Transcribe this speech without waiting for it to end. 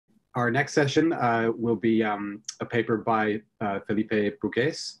Our next session will be a paper by Felipe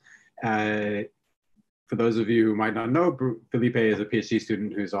Brugues. For those of you who might not know, Felipe is a PhD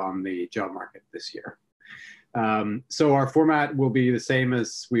student who's on the job market this year. So our format will be the same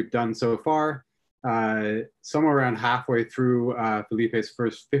as we've done so far. Somewhere around halfway through Felipe's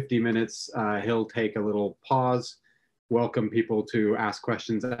first 50 minutes, he'll take a little pause, welcome people to ask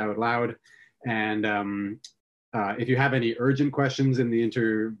questions out loud, and if you have any urgent questions in the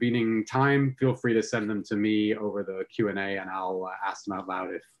intervening time, feel free to send them to me over the Q&A and I'll ask them out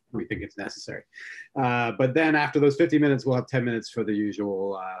loud if we think it's necessary. But then after those 50 minutes, we'll have 10 minutes for the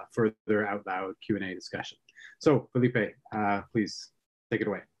usual further out loud Q&A discussion. So Felipe, please take it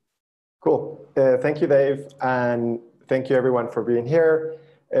away. Cool. Thank you, Dave. And thank you everyone for being here.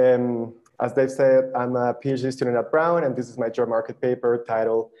 As Dave said, I'm a PhD student at Brown, and this is my job market paper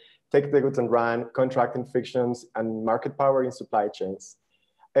titled Take the Goods and Run, Contracting Frictions and Market Power in Supply Chains.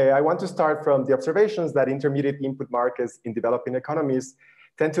 I want to start from the observations that intermediate input markets in developing economies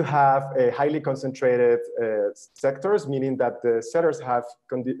tend to have highly concentrated sectors, meaning that the sellers have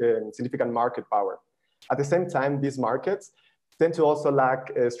significant market power. At the same time, these markets tend to also lack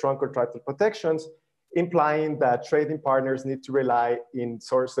strong contractual protections, implying that trading partners need to rely in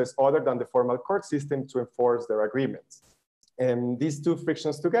sources other than the formal court system to enforce their agreements. And these two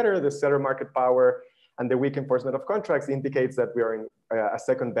frictions together, the seller market power and the weak enforcement of contracts, indicates that we are in a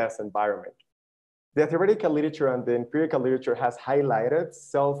second best environment. The theoretical literature and the empirical literature has highlighted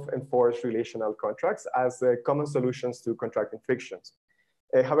self-enforced relational contracts as common solutions to contracting frictions.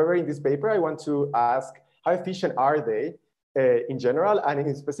 However, in this paper, I want to ask how efficient are they in general,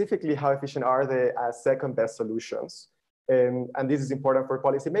 and specifically how efficient are they as second best solutions? And this is important for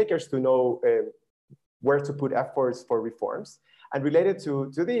policymakers to know where to put efforts for reforms. And related to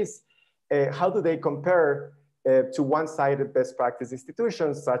this, how do they compare to one-sided best practice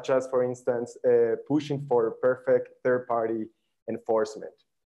institutions, such as, for instance, pushing for perfect third-party enforcement?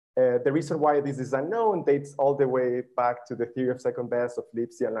 The reason why this is unknown dates all the way back to the theory of second best of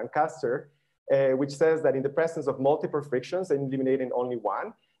Lipsy and Lancaster, which says that in the presence of multiple frictions and eliminating only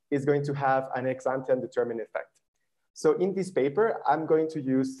one is going to have an ex-ante undetermined effect. So in this paper, I'm going to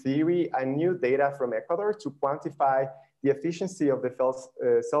use theory and new data from Ecuador to quantify the efficiency of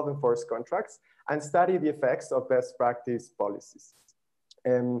the self-enforced contracts and study the effects of best practice policies.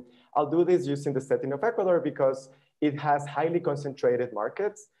 I'll do this using the setting of Ecuador because it has highly concentrated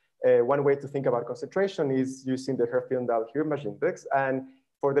markets. One way to think about concentration is using the Herfindahl-Hirmage index. And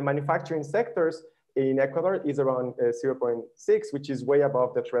for the manufacturing sectors in Ecuador is around 0.6, which is way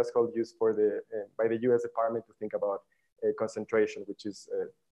above the threshold used for by the US Department to think about concentration, which is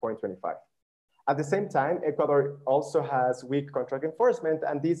 0.25. At the same time, Ecuador also has weak contract enforcement,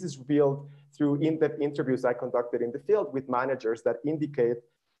 and this is revealed through in-depth interviews I conducted in the field with managers that indicate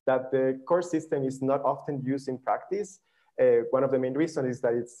that the core system is not often used in practice. One of the main reasons is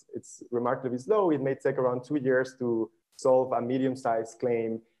that it's remarkably slow. It may take around 2 years to solve a medium-sized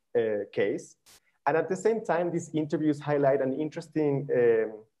claim case. And at the same time, these interviews highlight an interesting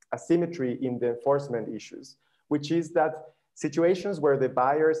asymmetry in the enforcement issues, which is that situations where the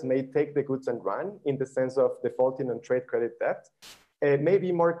buyers may take the goods and run in the sense of defaulting on trade credit debt may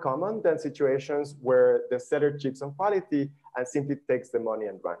be more common than situations where the seller cheats on quality and simply takes the money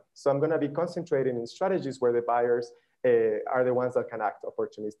and run. So I'm gonna be concentrating in strategies where the buyers are the ones that can act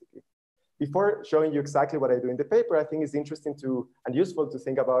opportunistically. Before showing you exactly what I do in the paper, I think it's interesting and useful to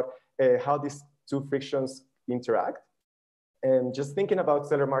think about how these two frictions interact. And just thinking about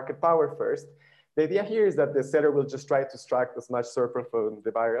seller market power first, the idea here is that the seller will just try to extract as much surplus from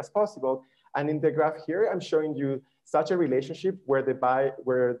the buyer as possible. And in the graph here, I'm showing you such a relationship where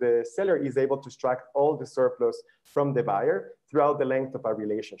the seller is able to extract all the surplus from the buyer throughout the length of a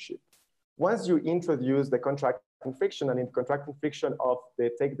relationship. Once you introduce the contracting friction and in contracting friction of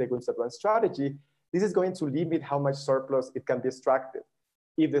the take the goods and run strategy, this is going to limit how much surplus it can be extracted.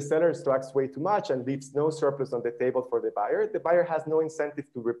 If the seller extracts way too much and leaves no surplus on the table for the buyer has no incentive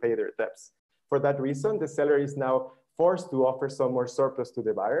to repay their debts. For that reason, the seller is now forced to offer some more surplus to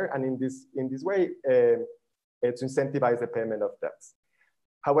the buyer, and in this way, to incentivize the payment of debts.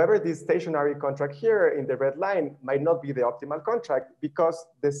 However, this stationary contract here in the red line might not be the optimal contract because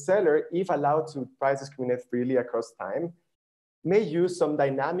the seller, if allowed to price discriminate freely across time, may use some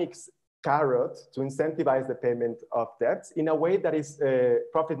dynamics carrot to incentivize the payment of debts in a way that is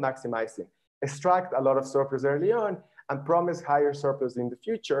profit maximizing. Extract a lot of surplus early on and promise higher surplus in the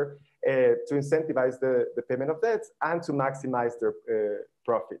future to incentivize the payment of debts and to maximize their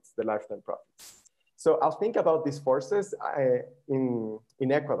profits, the lifetime profits. So I'll think about these forces in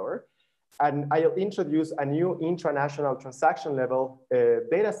Ecuador. And I'll introduce a new intranational transaction level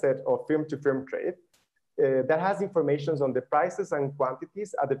data set of firm-to-firm trade that has information on the prices and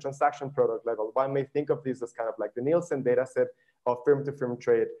quantities at the transaction product level. One may think of this as kind of like the Nielsen data set of firm-to-firm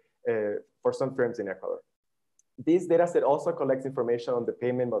trade for some firms in Ecuador. This data set also collects information on the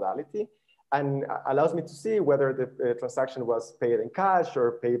payment modality and allows me to see whether the transaction was paid in cash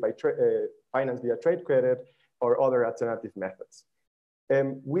or paid by finance via trade credit or other alternative methods.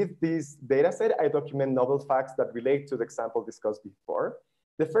 With this data set, I document novel facts that relate to the example discussed before.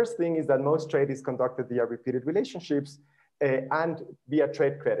 The first thing is that most trade is conducted via repeated relationships and via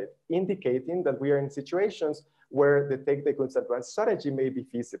trade credit, indicating that we are in situations where the take the goods and run strategy may be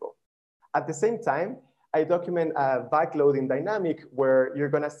feasible. At the same time, I document a backloading dynamic where you're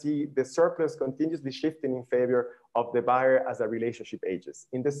gonna see the surplus continuously shifting in favor of the buyer as a relationship ages,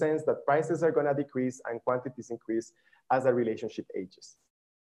 in the sense that prices are gonna decrease and quantities increase as a relationship ages.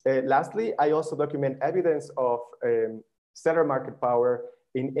 Lastly, I also document evidence of seller market power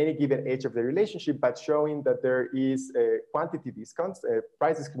in any given age of the relationship, but showing that there is quantity discounts,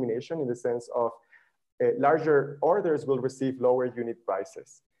 price discrimination in the sense of larger orders will receive lower unit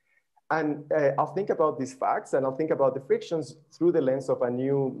prices. And I'll think about these facts and I'll think about the frictions through the lens of a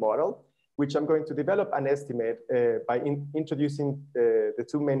new model, which I'm going to develop and estimate by introducing the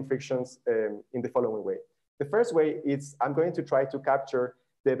two main frictions in the following way. The first way is I'm going to try to capture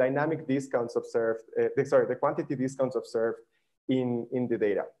the dynamic discounts observed, the quantity discounts observed in the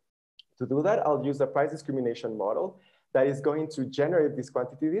data. To do that, I'll use a price discrimination model that is going to generate these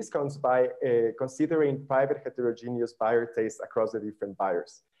quantity discounts by considering private heterogeneous buyer tastes across the different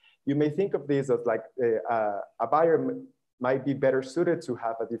buyers. You may think of this as like a buyer might be better suited to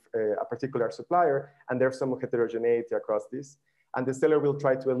have a particular supplier, and there's some heterogeneity across this, and the seller will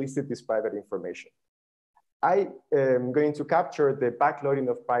try to elicit this private information. I am going to capture the backloading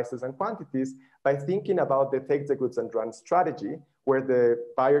of prices and quantities by thinking about the take the goods and run strategy, where the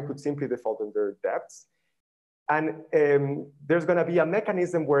buyer could simply default on their debts. And there's gonna be a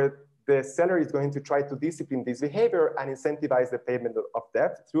mechanism where the seller is going to try to discipline this behavior and incentivize the payment of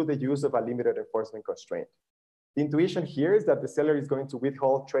debt through the use of a limited enforcement constraint. The intuition here is that the seller is going to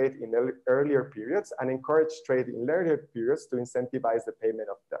withhold trade in earlier periods and encourage trade in later periods to incentivize the payment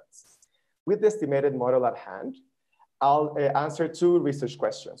of debts. With the estimated model at hand, I'll answer two research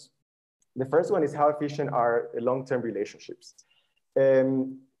questions. The first one is how efficient are long-term relationships?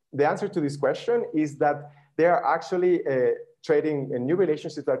 The answer to this question is that they are actually trading new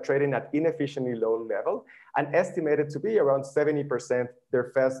relationships that are trading at inefficiently low level and estimated to be around 70%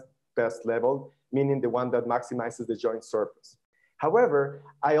 their best level, meaning the one that maximizes the joint surplus. However,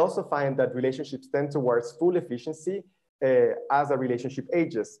 I also find that relationships tend towards full efficiency as a relationship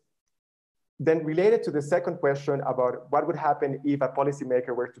ages. Then related to the second question about what would happen if a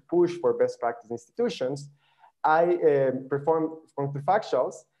policymaker were to push for best practice institutions, I perform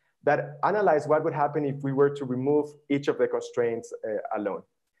counterfactuals that analyze what would happen if we were to remove each of the constraints alone.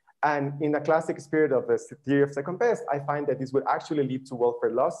 And in a classic spirit of the theory of second best, I find that this would actually lead to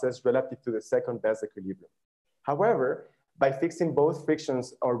welfare losses relative to the second best equilibrium. However, by fixing both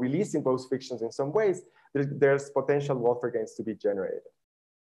frictions or releasing both frictions in some ways, there's potential welfare gains to be generated.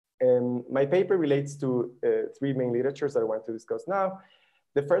 My paper relates to three main literatures that I want to discuss now.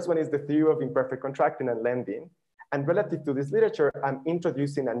 The first one is the theory of imperfect contracting and lending. And relative to this literature, I'm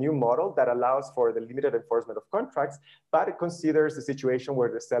introducing a new model that allows for the limited enforcement of contracts, but it considers the situation where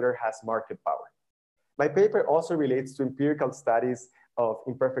the seller has market power. My paper also relates to empirical studies of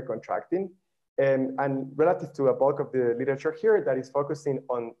imperfect contracting. And relative to a bulk of the literature here that is focusing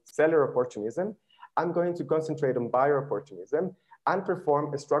on seller opportunism, I'm going to concentrate on buyer opportunism and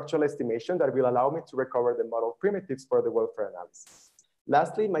perform a structural estimation that will allow me to recover the model primitives for the welfare analysis.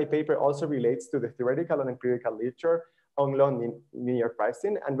 Lastly, my paper also relates to the theoretical and empirical literature on non-linear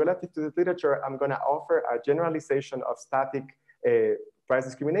pricing. And relative to the literature, I'm going to offer a generalization of static price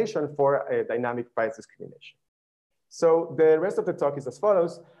discrimination for dynamic price discrimination. So the rest of the talk is as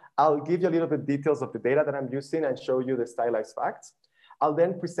follows. I'll give you a little bit details of the data that I'm using and show you the stylized facts. I'll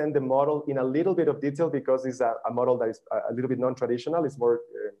then present the model in a little bit of detail because it's a model that is a little bit non-traditional. It's more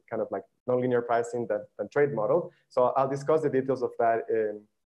kind of like non-linear pricing than trade model. So I'll discuss the details of that.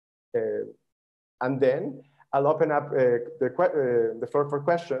 And then I'll open up the floor for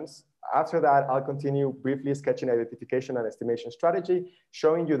questions. After that, I'll continue briefly sketching identification and estimation strategy,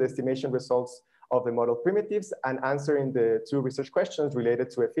 showing you the estimation results of the model primitives and answering the two research questions related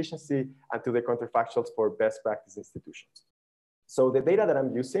to efficiency and to the counterfactuals for best practice institutions. So the data that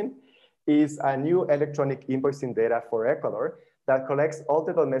I'm using is a new electronic invoicing data for Ecuador that collects all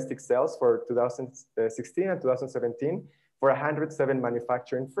the domestic sales for 2016 and 2017 for 107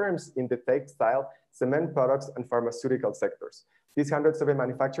 manufacturing firms in the textile, cement products, and pharmaceutical sectors. These 107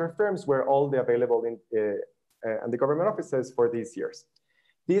 manufacturing firms were all available in the government offices for these years.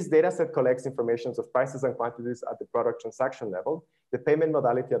 This data set collects information of prices and quantities at the product transaction level, the payment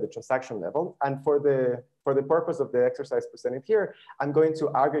modality at the transaction level, and for the purpose of the exercise presented here, I'm going to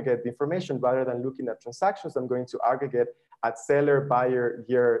aggregate the information rather than looking at transactions. I'm going to aggregate at seller, buyer,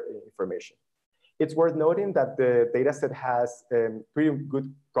 year information. It's worth noting that the data set has pretty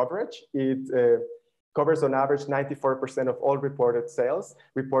good coverage. It covers on average 94% of all reported sales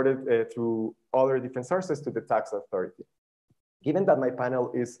reported through other different sources to the tax authority. Given that my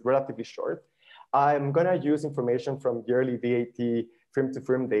panel is relatively short, I'm gonna use information from yearly VAT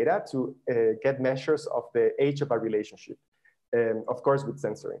firm-to-firm data to get measures of the age of a relationship, of course with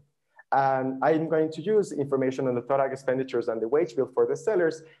censoring. And I'm going to use information on the total expenditures and the wage bill for the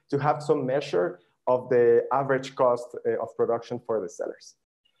sellers to have some measure of the average cost of production for the sellers.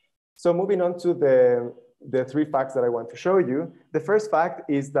 So moving on to the three facts that I want to show you. The first fact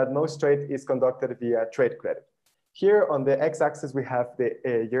is that most trade is conducted via trade credit. Here on the x-axis, we have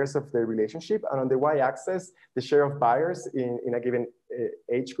the years of the relationship, and on the y-axis, the share of buyers in a given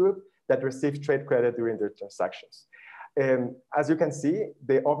age group that receive trade credit during their transactions. As you can see,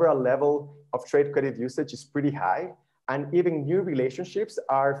 the overall level of trade credit usage is pretty high, and even new relationships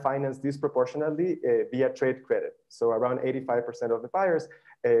are financed disproportionately via trade credit. So around 85% of the buyers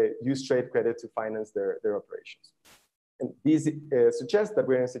use trade credit to finance their operations. And these suggests that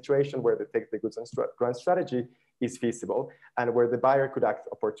we're in a situation where the take the goods and grant strategy is feasible and where the buyer could act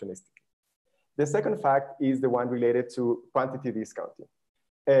opportunistically. The second fact is the one related to quantity discounting.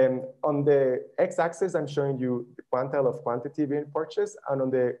 On the x-axis, I'm showing you the quantile of quantity being purchased, and on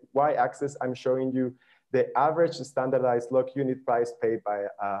the y-axis, I'm showing you the average standardized log unit price paid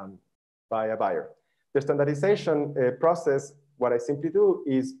by a buyer. The standardization process, what I simply do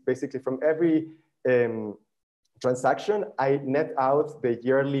is basically from every transaction, I net out the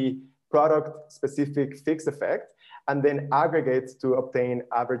yearly product-specific fixed effect and then aggregate to obtain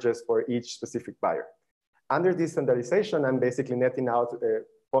averages for each specific buyer. Under this standardization, I'm basically netting out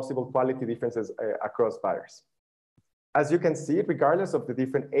possible quality differences across buyers. As you can see, regardless of the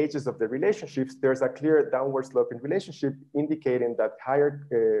different ages of the relationships, there's a clear downward sloping relationship indicating that higher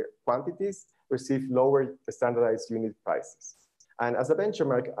quantities receive lower standardized unit prices. And as a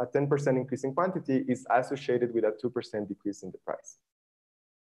benchmark, a 10% increase in quantity is associated with a 2% decrease in the price.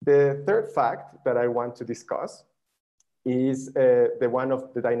 The third fact that I want to discuss is the one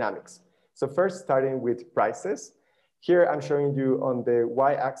of the dynamics. So first, starting with prices. Here, I'm showing you on the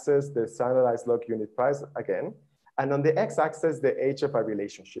y-axis, the standardized log unit price again, and on the x-axis, the age of a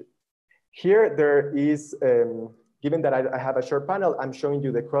relationship. Here, there is, given that I have a short panel, I'm showing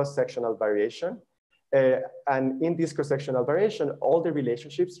you the cross-sectional variation. And in this cross-sectional variation, all the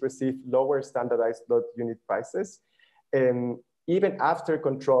relationships receive lower standardized log unit prices, even after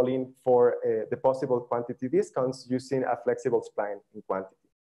controlling for the possible quantity discounts using a flexible spline in quantity.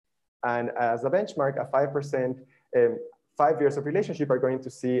 And as a benchmark, a 5%, 5 years of relationship are going to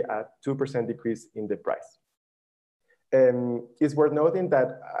see a 2% decrease in the price. It's worth noting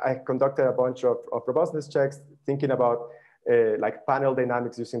that I conducted a bunch of robustness checks thinking about like panel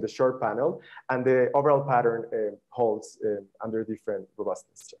dynamics using the short panel, and the overall pattern holds under different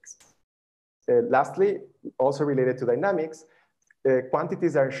robustness checks. Lastly, also related to dynamics,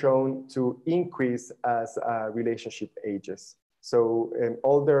 quantities are shown to increase as relationship ages. So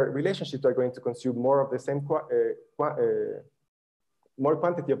older relationships are going to consume more of the same more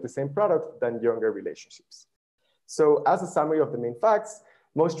quantity of the same product than younger relationships. So as a summary of the main facts,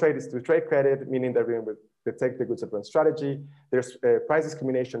 most trade is through trade credit, meaning that we're with the take the goods upfront strategy. There's price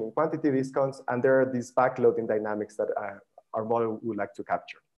discrimination in quantity discounts, and there are these backloading dynamics that our model would like to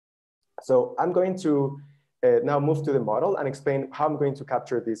capture. So I'm going to now move to the model and explain how I'm going to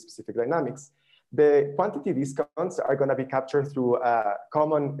capture these specific dynamics. The quantity discounts are going to be captured through a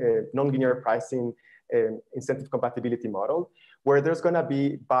common nonlinear pricing incentive compatibility model, where there's going to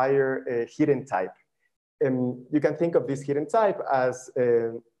be buyer hidden type. You can think of this hidden type as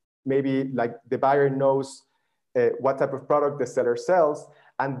maybe like the buyer knows what type of product the seller sells,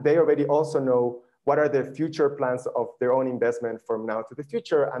 and they already also know what are the future plans of their own investment from now to the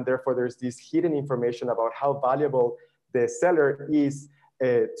future, and therefore there's this hidden information about how valuable the seller is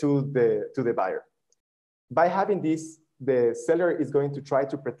to the buyer. By having this, the seller is going to try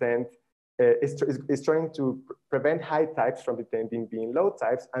to pretend, is trying to prevent high types from pretending being low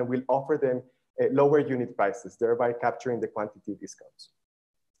types, and will offer them lower unit prices, thereby capturing the quantity discounts.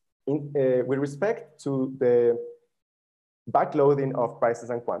 With respect to the backloading of prices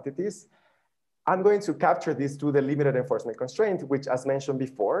and quantities, I'm going to capture this to the limited enforcement constraint, which, as mentioned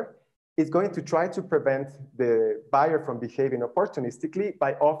before, is going to try to prevent the buyer from behaving opportunistically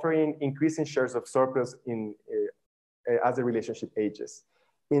by offering increasing shares of surplus as the relationship ages.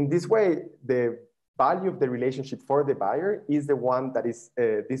 In this way, the value of the relationship for the buyer is the one that is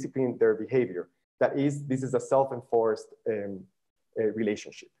disciplining their behavior. That is, this is a self-enforced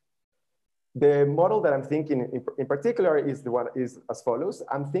relationship. The model that I'm thinking in particular is as follows.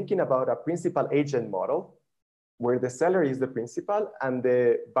 I'm thinking about a principal agent model where the seller is the principal and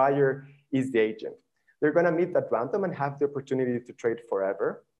the buyer is the agent. They're gonna meet at random and have the opportunity to trade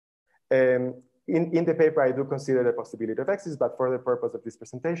forever. In the paper, I do consider the possibility of exits, but for the purpose of this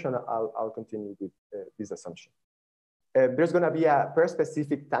presentation, I'll continue with this assumption. There's gonna be a per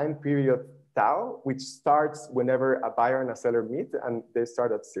specific time period tau, which starts whenever a buyer and a seller meet and they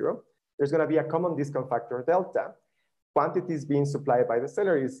start at 0. There's gonna be a common discount factor delta. Quantities being supplied by the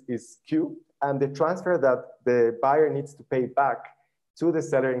seller is Q, and the transfer that the buyer needs to pay back to the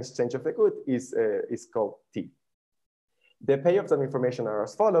seller in exchange of the good is called T. The payoffs of information are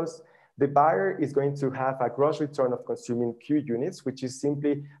as follows. The buyer is going to have a gross return of consuming Q units, which is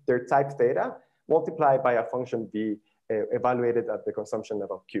simply their type theta multiplied by a function B evaluated at the consumption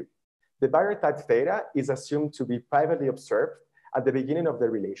level Q. The buyer type theta is assumed to be privately observed at the beginning of the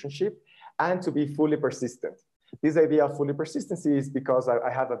relationship and to be fully persistent. This idea of fully persistency is because I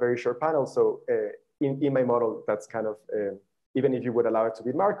have a very short panel. So in my model, that's kind of, even if you would allow it to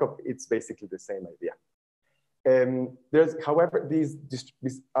be Markov, it's basically the same idea. However,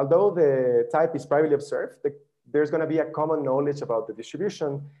 although the type is privately observed, there's gonna be a common knowledge about the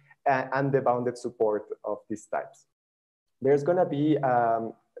distribution and the bounded support of these types. There's gonna be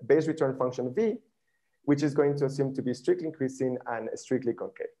base return function V, which is going to assume to be strictly increasing and strictly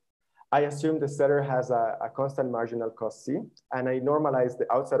concave. I assume the seller has a constant marginal cost C, and I normalize the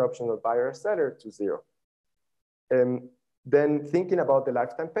outside option of buyer or seller to 0. Then thinking about the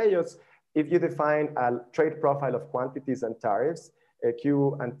lifetime payouts, if you define a trade profile of quantities and tariffs,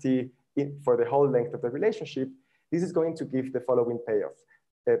 Q and T for the whole length of the relationship, this is going to give the following payoff.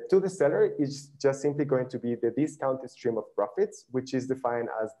 To the seller is just simply going to be the discounted stream of profits, which is defined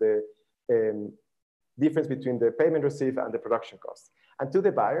as the difference between the payment received and the production cost. And to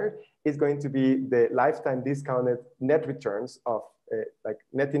the buyer is going to be the lifetime discounted net returns of like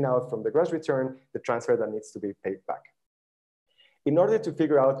netting out from the gross return, the transfer that needs to be paid back. In order to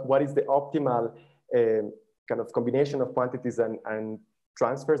figure out what is the optimal kind of combination of quantities and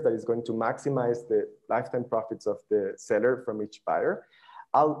transfers that is going to maximize the lifetime profits of the seller from each buyer,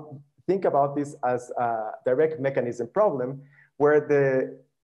 I'll think about this as a direct mechanism problem where the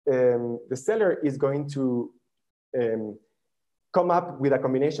seller is going to come up with a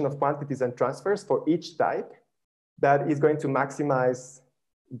combination of quantities and transfers for each type that is going to maximize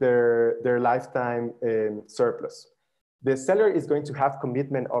their lifetime surplus. The seller is going to have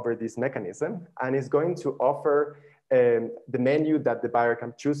commitment over this mechanism and is going to offer the menu that the buyer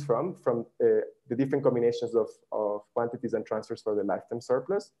can choose from the different combinations of quantities and transfers for the lifetime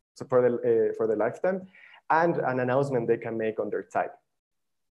surplus, so for the lifetime, and an announcement they can make on their type.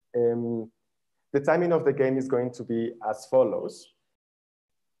 The timing of the game is going to be as follows.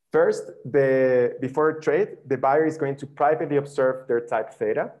 First, before trade, the buyer is going to privately observe their type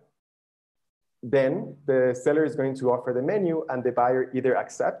theta. Then the seller is going to offer the menu and the buyer either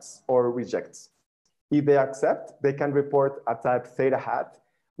accepts or rejects. If they accept, they can report a type theta hat,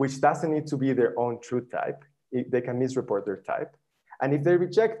 which doesn't need to be their own true type. They can misreport their type. And if they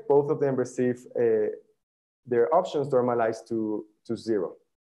reject, both of them receive their options normalized to 0.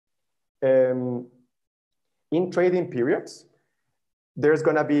 In trading periods, there's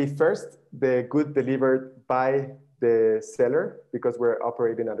gonna be first the good delivered by the seller because we're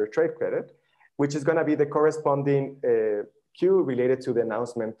operating under trade credit, which is gonna be the corresponding Q related to the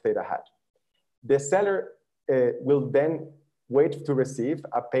announcement theta hat. The seller will then wait to receive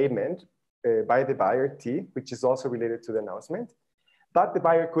a payment by the buyer T, which is also related to the announcement, but the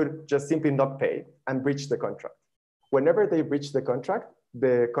buyer could just simply not pay and breach the contract. Whenever they breach the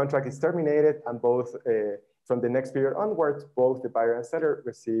contract is terminated and both from the next period onwards, both the buyer and seller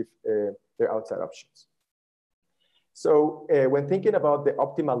receive their outside options. So when thinking about the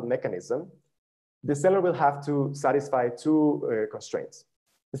optimal mechanism, the seller will have to satisfy 2 constraints.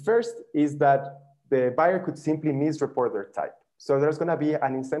 The first is that the buyer could simply misreport their type. So there's gonna be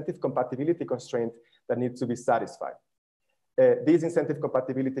an incentive compatibility constraint that needs to be satisfied. This incentive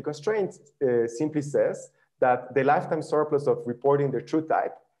compatibility constraint simply says that the lifetime surplus of reporting their true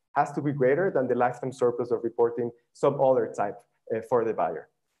type has to be greater than the lifetime surplus of reporting some other type for the buyer.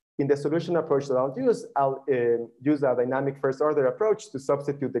 In the solution approach that I'll use a dynamic first order approach to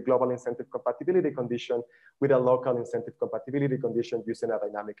substitute the global incentive compatibility condition with a local incentive compatibility condition using a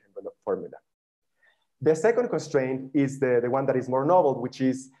dynamic envelope formula. The second constraint is the one that is more novel, which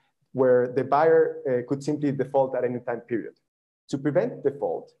is where the buyer could simply default at any time period. To prevent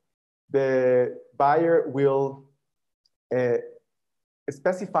default, the buyer will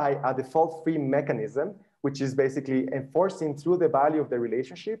specify a default-free mechanism, which is basically enforcing through the value of the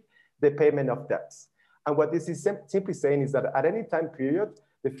relationship, the payment of debts. And what this is simply saying is that at any time period,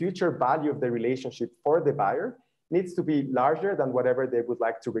 the future value of the relationship for the buyer needs to be larger than whatever they would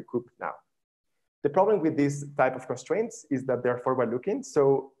like to recoup now. The problem with this type of constraints is that they're forward-looking.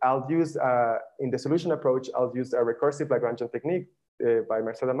 So I'll use, in the solution approach, I'll use a recursive Lagrangian technique by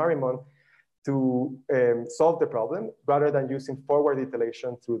Marcel and Marimon to solve the problem rather than using forward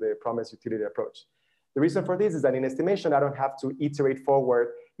iteration through the promise utility approach. The reason for this is that in estimation, I don't have to iterate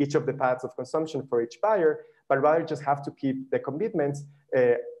forward each of the paths of consumption for each buyer, but rather just have to keep the commitments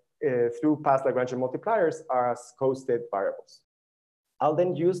through past Lagrangian multipliers as co-state variables. I'll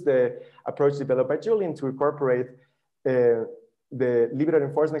then use the approach developed by Julian to incorporate the limited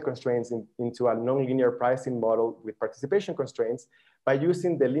enforcement constraints into a nonlinear pricing model with participation constraints by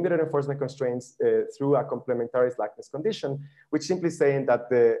using the limited enforcement constraints through a complementary slackness condition, which simply saying that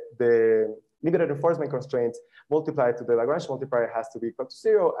the limited enforcement constraints multiplied to the Lagrange multiplier has to be equal to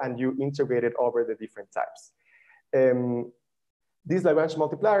 0, and you integrate it over the different types. This Lagrange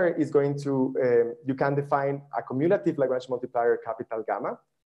multiplier is going to, you can define a cumulative Lagrange multiplier capital gamma,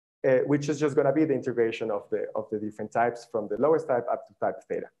 which is just going to be the integration of the different types from the lowest type up to type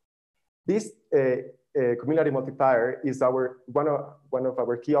theta. This cumulative multiplier is one of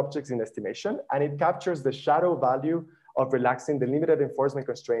our key objects in estimation, and it captures the shadow value of relaxing the limited enforcement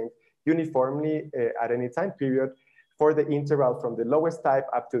constraint uniformly at any time period for the interval from the lowest type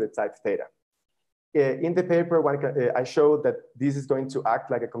up to the type theta. In the paper, I showed that this is going to act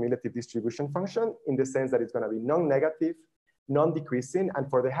like a cumulative distribution function in the sense that it's going to be non-negative, non-decreasing, and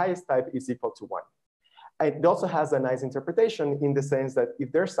for the highest type is equal to 1. It also has a nice interpretation in the sense that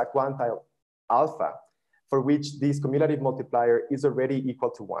if there's a quantile alpha for which this cumulative multiplier is already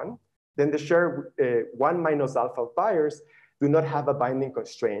equal to 1, then the share 1 minus alpha of buyers do not have a binding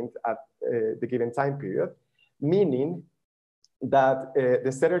constraint at the given time period, meaning that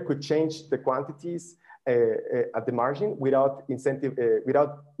the seller could change the quantities at the margin without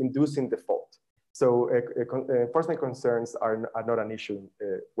inducing default. So enforcement concerns are not an issue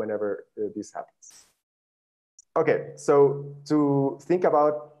whenever this happens. Okay, so to think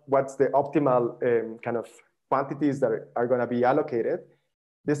about what's the optimal kind of quantities that are going to be allocated,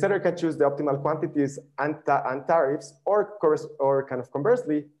 the seller can choose the optimal quantities and tariffs, or kind of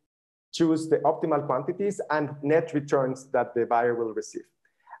conversely, choose the optimal quantities and net returns that the buyer will receive.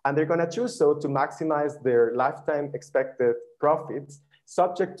 And they're going to choose so to maximize their lifetime expected profits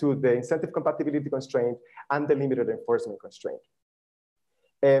subject to the incentive compatibility constraint and the limited enforcement constraint.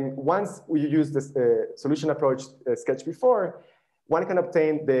 And once we use this solution approach sketched before, one can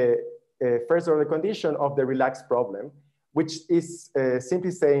obtain the first order condition of the relaxed problem, which is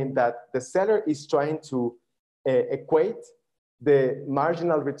simply saying that the seller is trying to equate the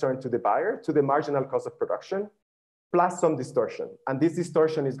marginal return to the buyer to the marginal cost of production plus some distortion. And this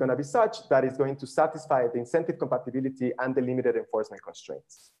distortion is going to be such that it's going to satisfy the incentive compatibility and the limited enforcement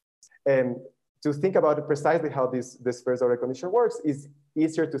constraints. To think about precisely how this first order condition works is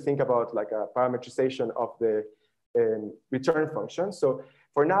easier to think about like a parametrization of the return function. So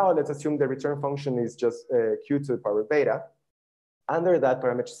for now, let's assume the return function is just q to the power beta. Under that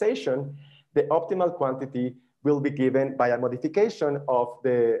parametrization, the optimal quantity will be given by a modification of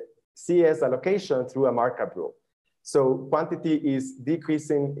the CS allocation through a markup rule. So quantity is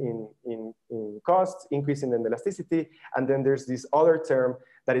decreasing in cost, increasing in elasticity, and then there's this other term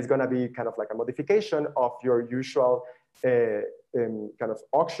that is going to be kind of like a modification of your usual kind of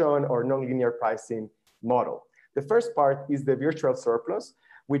auction or nonlinear pricing model. The first part is the virtual surplus,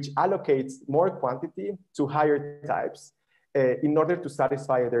 which allocates more quantity to higher types in order to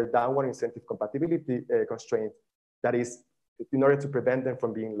satisfy their downward incentive compatibility constraint, that is, in order to prevent them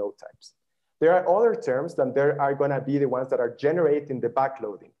from being low types. There are other terms that there are going to be the ones that are generating the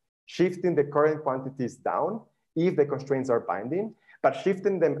backloading, shifting the current quantities down if the constraints are binding, but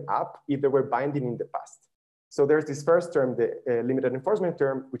shifting them up if they were binding in the past. So there's this first term, the limited enforcement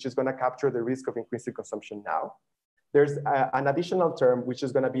term, which is going to capture the risk of increasing consumption now. There's an additional term, which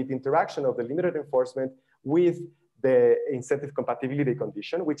is going to be the interaction of the limited enforcement with the incentive compatibility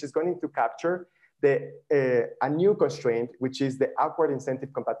condition, which is going to capture a new constraint, which is the upward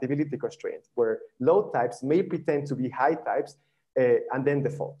incentive compatibility constraint, where low types may pretend to be high types and then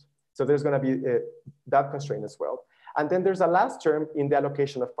default. So there's going to be that constraint as well. And then there's a last term in the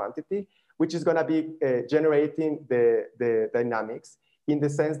allocation of quantity, which is going to be generating the dynamics in the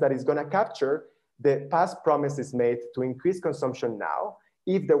sense that it's going to capture the past promises made to increase consumption now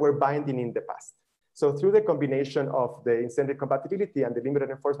if they were binding in the past. So through the combination of the incentive compatibility and the limited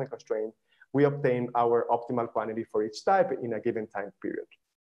enforcement constraint, we obtain our optimal quantity for each type in a given time period.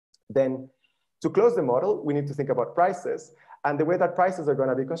 Then to close the model, we need to think about prices. And the way that prices are going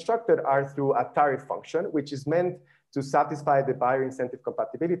to be constructed are through a tariff function, which is meant to satisfy the buyer incentive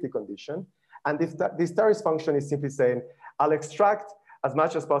compatibility condition. And this tariff function is simply saying, I'll extract as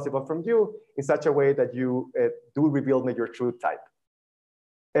much as possible from you in such a way that you do reveal me your true type.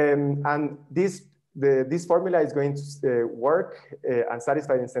 And this formula is going to work and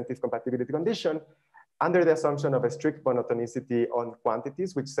satisfy the incentive compatibility condition under the assumption of a strict monotonicity on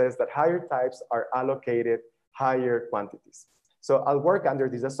quantities, which says that higher types are allocated higher quantities. So I'll work under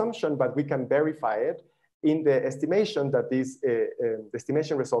this assumption, but we can verify it in the estimation that these the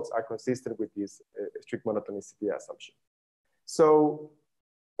estimation results are consistent with this strict monotonicity assumption. So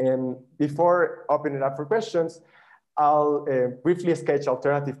before opening it up for questions, I'll briefly sketch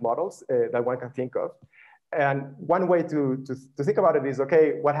alternative models that one can think of. And one way to think about it is,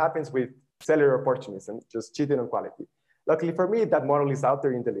 okay, what happens with cellular opportunism, just cheating on quality? Luckily for me, that model is out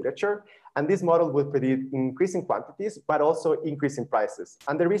there in the literature. And this model will predict increasing quantities, but also increasing prices.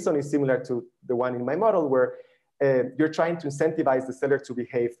 And the reason is similar to the one in my model where you're trying to incentivize the seller to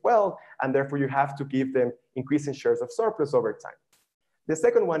behave well, and therefore you have to give them increasing shares of surplus over time. The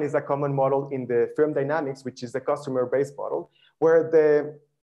second one is a common model in the firm dynamics, which is the customer-based model, where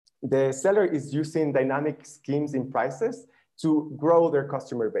the seller is using dynamic schemes in prices to grow their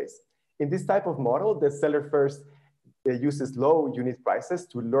customer base. In this type of model, the seller first uses low unit prices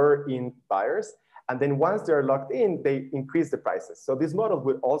to lure in buyers. And then once they're locked in, they increase the prices. So this model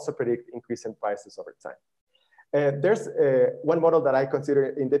will also predict increase in prices over time. There's one model that I consider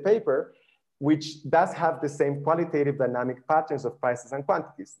in the paper, which does have the same qualitative dynamic patterns of prices and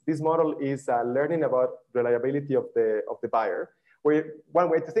quantities. This model is learning about reliability of the buyer, where one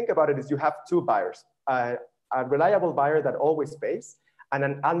way to think about it is you have two buyers, a reliable buyer that always pays and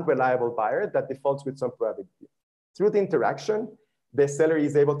an unreliable buyer that defaults with some probability. Through the interaction, the seller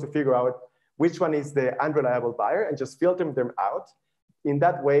is able to figure out which one is the unreliable buyer and just filter them out. In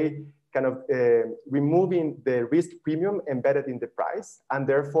that way, kind of removing the risk premium embedded in the price and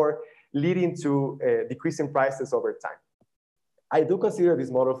therefore leading to decreasing prices over time. I do consider this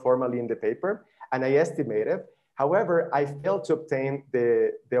model formally in the paper and I estimate it. However, I failed to obtain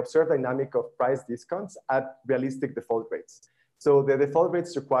the observed dynamic of price discounts at realistic default rates. So the default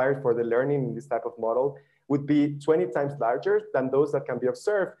rates required for the learning in this type of model would be 20 times larger than those that can be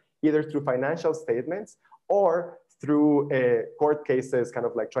observed either through financial statements or through court cases, kind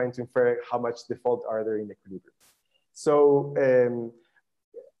of like trying to infer how much default are there in equilibrium. So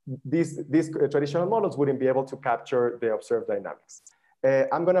these traditional models wouldn't be able to capture the observed dynamics.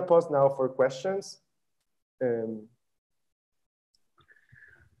 I'm gonna pause now for questions.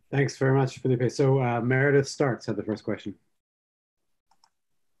 Thanks very much, Felipe. So Meredith Startz had the first question.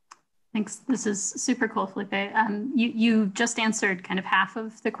 Thanks. This is super cool, Felipe. You just answered kind of half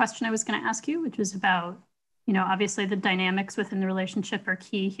of the question I was going to ask you, which was about, obviously the dynamics within the relationship are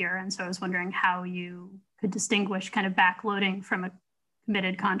key here. And so I was wondering how you could distinguish kind of backloading from a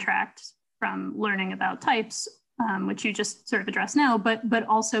committed contract from learning about types, which you just sort of addressed now, but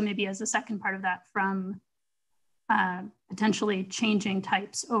also maybe as a second part of that from potentially changing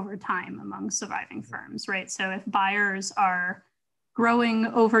types over time among surviving firms, right? So if buyers are growing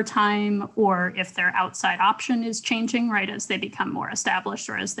over time, or if their outside option is changing, right, as they become more established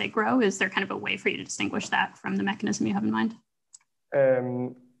or as they grow, is there kind of a way for you to distinguish that from the mechanism you have in mind?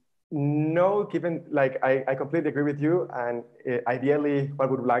 No, given, I completely agree with you. And ideally,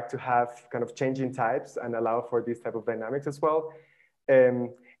 one would like to have kind of changing types and allow for this type of dynamics as well.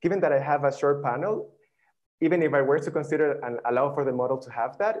 Given that I have a short panel, even if I were to consider and allow for the model to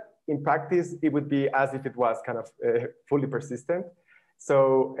have that, in practice, it would be as if it was kind of fully persistent.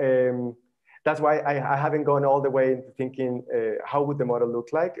 So that's why I haven't gone all the way into thinking how would the model look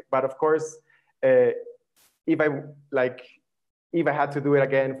like. But of course, if I had to do it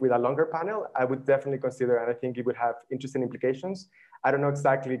again with a longer panel, I would definitely consider, and I think it would have interesting implications. I don't know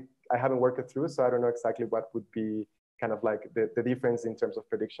exactly, I haven't worked it through, so I don't know exactly what would be kind of like the difference in terms of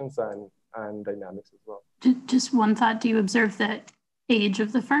predictions and dynamics as well. Just one thought, do you observe the age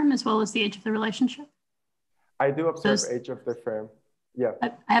of the firm as well as the age of the relationship? I do observe age of the firm, yeah.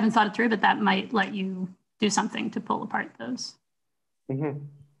 I haven't thought it through, but that might let you do something to pull apart those. Mm-hmm.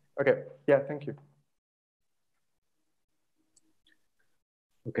 Okay, yeah, thank you.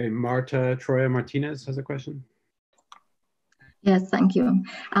 Okay, Marta Troya Martinez has a question. Yes, thank you.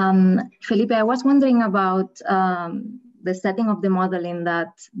 Felipe, I was wondering about the setting of the model in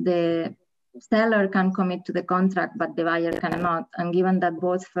that the seller can commit to the contract, but the buyer cannot. And given that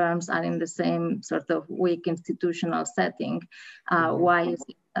both firms are in the same sort of weak institutional setting, why is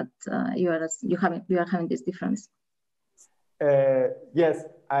it that you are having this difference? Yes,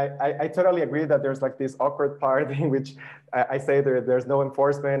 I totally agree that there's like this awkward part in which I say there's no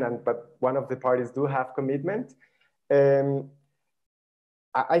enforcement, but one of the parties do have commitment.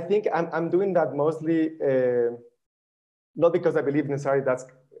 I think I'm doing that mostly not because I believe necessarily that's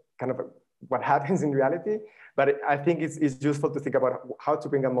kind of what happens in reality, but I think it's useful to think about how to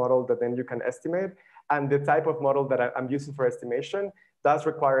bring a model that then you can estimate. And the type of model that I'm using for estimation does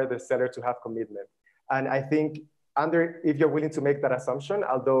require the seller to have commitment. And I think if you're willing to make that assumption,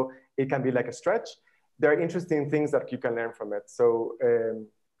 although it can be like a stretch, there are interesting things that you can learn from it. So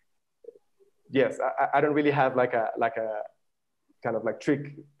yes, I don't really have like a kind of like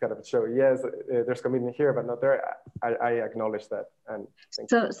trick kind of show. Yes, there's commitment here, but not there. I acknowledge that. And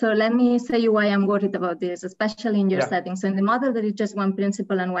so let me say you why I'm worried about this, especially in your setting. So in the model, there is just one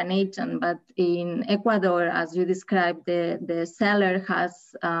principal and one agent, but in Ecuador, as you described, the seller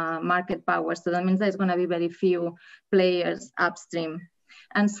has market power. So that means there's going to be very few players upstream.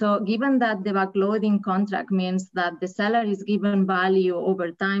 And so given that the backloading contract means that the seller is given value over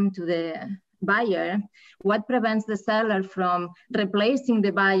time to the buyer, what prevents the seller from replacing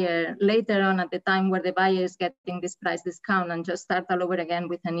the buyer later on at the time where the buyer is getting this price discount and just start all over again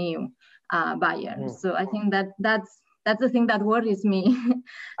with a new buyer? So I think that's the thing that worries me.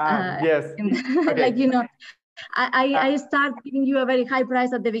 Yes. Okay. Like, you know, I start giving you a very high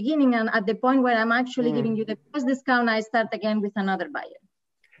price at the beginning, and at the point where I'm actually giving you the price discount, I start again with another buyer.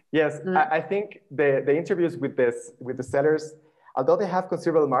 Yes, I think the interviews with the sellers, although they have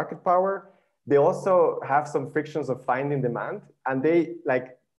considerable market power, they also have some frictions of finding demand. And they,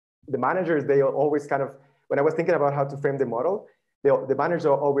 like the managers, they always kind of, when I was thinking about how to frame the model, the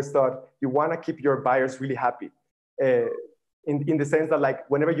manager always thought you want to keep your buyers really happy. In the sense that like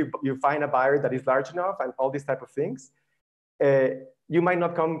whenever you find a buyer that is large enough and all these type of things, you might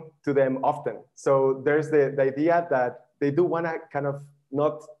not come to them often. So there's the idea that they do want to kind of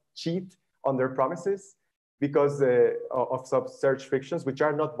not cheat on their promises because of some search frictions, which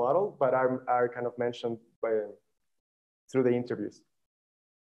are not modeled, but are kind of mentioned through the interviews.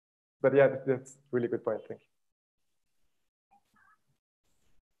 But yeah, that's a really good point, thank you.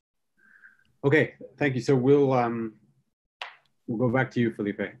 Okay, thank you. So we'll go back to you,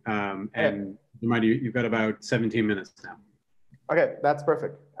 Felipe. And you've got about 17 minutes now. Okay, that's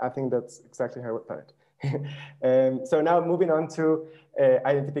perfect. I think that's exactly how we planned. So now moving on to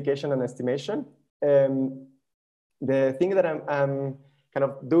identification and estimation. The thing that I'm kind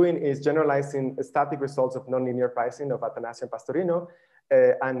of doing is generalizing static results of nonlinear pricing of Atanasio and Pastorino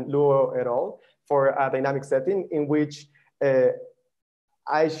and Luo et al. For a dynamic setting in which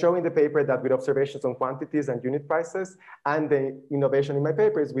I show in the paper that with observations on quantities and unit prices, and the innovation in my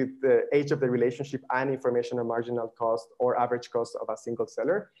paper is with the age of the relationship and information on marginal cost or average cost of a single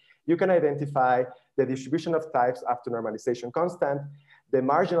seller, you can identify the distribution of types after normalization constant, the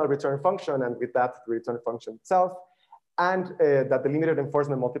marginal return function, and with that, the return function itself, and that the limited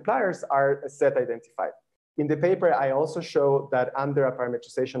enforcement multipliers are set identified. In the paper, I also show that under a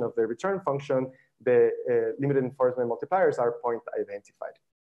parametrization of the return function, the limited enforcement multipliers are point identified.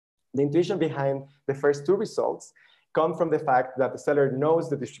 The intuition behind the first two results come from the fact that the seller knows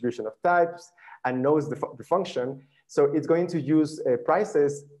the distribution of types and knows the function. So it's going to use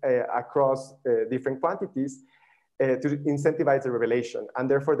prices across different quantities to incentivize the revelation. And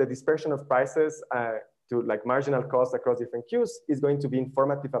therefore the dispersion of prices to like marginal cost across different queues is going to be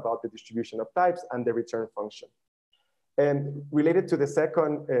informative about the distribution of types and the return function. And related to the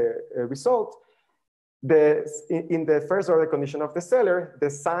second result, in the first order condition of the seller, the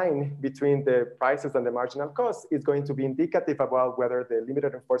sign between the prices and the marginal cost is going to be indicative about whether the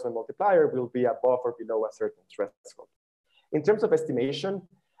limited enforcement multiplier will be above or below a certain threshold. In terms of estimation,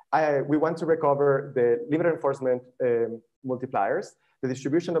 we want to recover the limited enforcement multipliers, the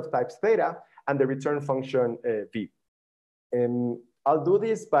distribution of types theta, and the return function v. I'll do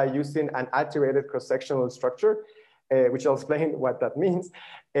this by using an iterated cross-sectional structure, which I'll explain what that means,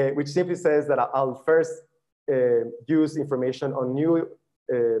 which simply says that I'll first use information on new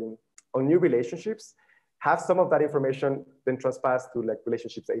relationships, have some of that information then transpass to like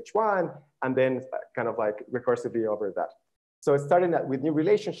relationships H1, and then kind of like recursively over that. So starting with new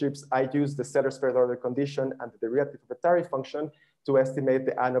relationships, I use the seller's first order condition and the derivative of the tariff function to estimate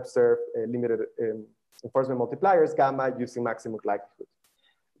the unobserved limited enforcement multipliers gamma using maximum likelihood.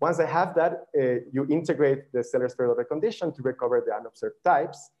 Once I have that, you integrate the seller's fair order condition to recover the unobserved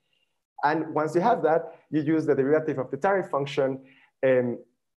types. And once you have that, you use the derivative of the tariff function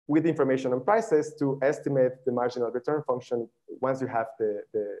with information on prices to estimate the marginal return function once you have the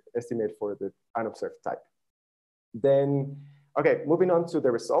estimate for the unobserved type. Then, okay, moving on to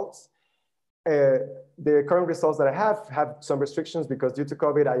the results. The current results that I have some restrictions because due to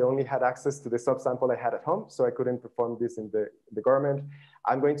COVID, I only had access to the subsample I had at home, so I couldn't perform this in the government.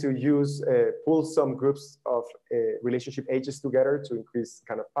 I'm going to use pull some groups of relationship ages together to increase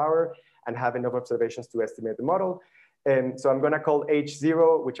kind of power and have enough observations to estimate the model. And so I'm going to call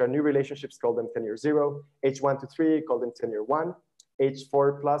H0, which are new relationships, call them tenure 0, H1 to 3, call them tenure 1,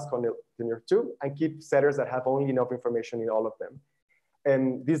 H4 plus, call them tenure 2, and keep setters that have only enough information in all of them.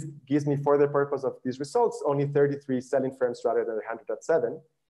 And this gives me, for the purpose of these results, only 33 selling firms rather than 107.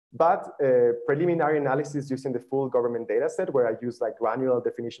 But preliminary analysis using the full government data set, where I use like granular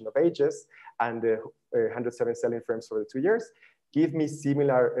definition of ages and 107 selling firms for the 2 years, give me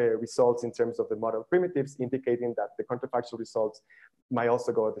similar results in terms of the model primitives, indicating that the counterfactual results might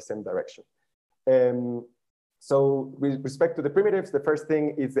also go in the same direction. So with respect to the primitives, the first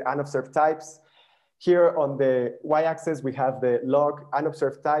thing is the unobserved types. Here on the y-axis, we have the log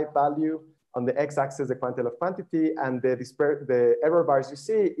unobserved type value. On the x-axis, the quantile of quantity, and the error bars you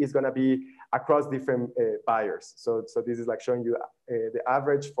see is going to be across different buyers. So this is like showing you the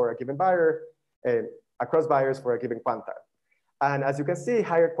average for a given buyer, across buyers for a given quantile. And as you can see,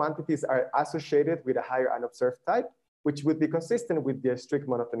 higher quantities are associated with a higher unobserved type, which would be consistent with the strict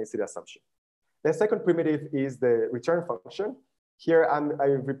monotonicity assumption. The second primitive is the return function. Here I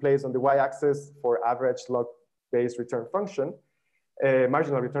replace on the y-axis for average log-based return function,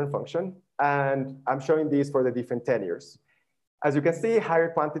 marginal return function, and I'm showing these for the different tenures. As you can see, higher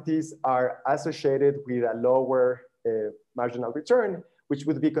quantities are associated with a lower marginal return, which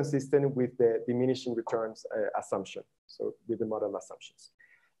would be consistent with the diminishing returns assumption, so with the model assumptions.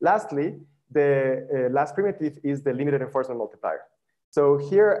 Lastly, the last primitive is the limited enforcement multiplier. So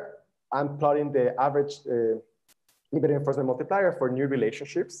here I'm plotting the average limited enforcement multiplier for new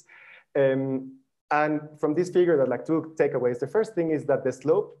relationships. And from this figure, there are like two takeaways. The first thing is that the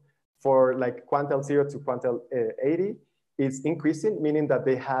slope for like quantile 0 to quantile 80 is increasing, meaning that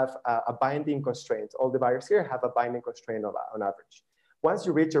they have a binding constraint. All the buyers here have a binding constraint on average. Once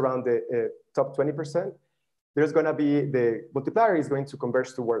you reach around the top 20%, there's going to be the multiplier is going to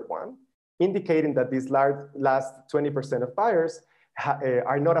converge toward 1, indicating that these last 20% of buyers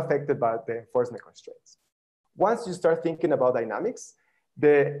are not affected by the enforcement constraints. Once you start thinking about dynamics,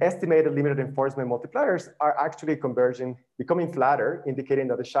 the estimated limited enforcement multipliers are actually converging, becoming flatter, indicating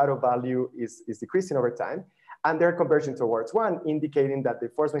that the shadow value is decreasing over time. And they're converging towards 1, indicating that the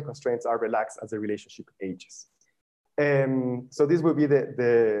enforcement constraints are relaxed as the relationship ages. So this will be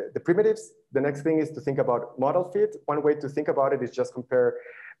the primitives. The next thing is to think about model fit. One way to think about it is just compare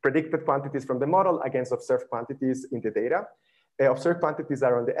predicted quantities from the model against observed quantities in the data. Observed quantities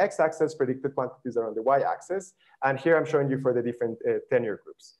are on the x-axis, predicted quantities are on the y-axis. And here I'm showing you for the different tenure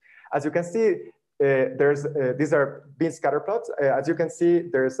groups. As you can see, these are bin scatter plots. As you can see,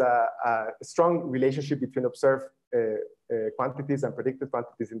 there's a strong relationship between observed quantities and predicted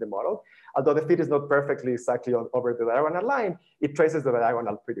quantities in the model. Although the fit is not perfectly exactly over the diagonal line, it traces the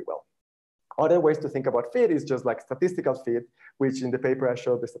diagonal pretty well. Other ways to think about fit is just like statistical fit, which in the paper I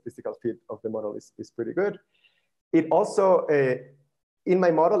showed the statistical fit of the model is pretty good. It also, in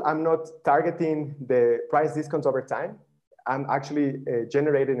my model, I'm not targeting the price discounts over time. I'm actually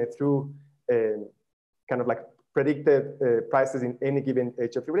generating it through kind of like predicted prices in any given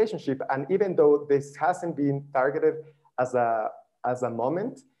HFT relationship. And even though this hasn't been targeted as a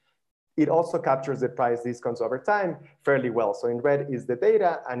moment, it also captures the price discounts over time fairly well. So in red is the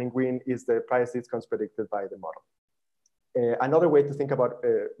data, and in green is the price discounts predicted by the model. Another way to think about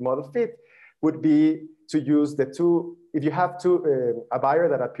model fit would be to use the two, if you have a buyer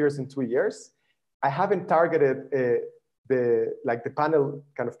that appears in 2 years, I haven't targeted the panel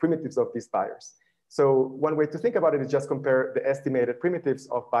kind of primitives of these buyers. So one way to think about it is just compare the estimated primitives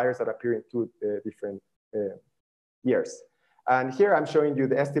of buyers that appear in 2 different years. And here I'm showing you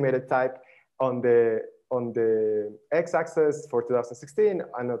the estimated type on the x-axis for 2016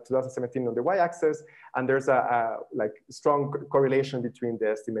 and 2017 on the y-axis. And there's a like strong correlation between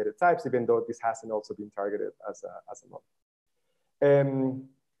the estimated types, even though this hasn't also been targeted as a model.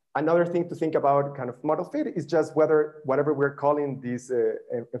 Another thing to think about kind of model fit is just whether whatever we're calling this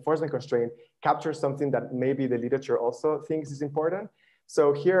enforcement constraint captures something that maybe the literature also thinks is important.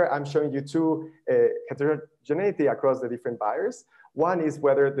 So here I'm showing you 2 heterogeneity across the different buyers. One is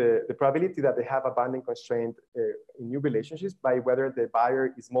whether the probability that they have a binding constraint in new relationships by whether the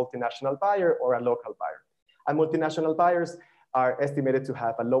buyer is multinational buyer or a local buyer. And multinational buyers are estimated to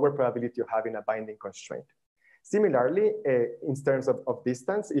have a lower probability of having a binding constraint. Similarly, in terms of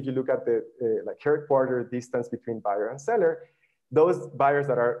distance, if you look at the like headquarter distance between buyer and seller, those buyers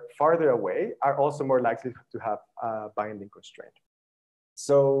that are farther away are also more likely to have a binding constraint.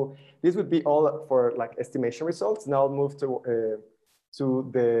 So this would be all for like estimation results. Now I'll move to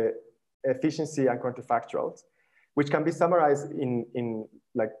the efficiency and counterfactuals, which can be summarized in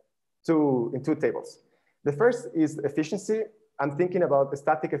two tables. The first is efficiency. I'm thinking about the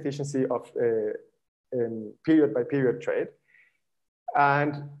static efficiency of period by period trade.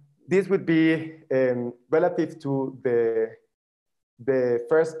 And this would be relative to the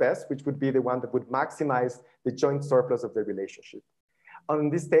first best, which would be the one that would maximize the joint surplus of the relationship. On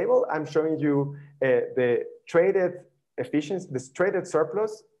this table, I'm showing you the traded efficiency, this traded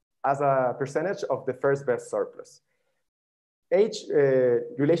surplus as a percentage of the first best surplus.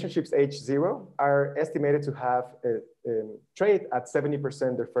 Relationships H0 are estimated to have trade at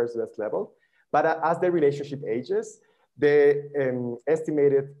 70% their first best level. But as the relationship ages, the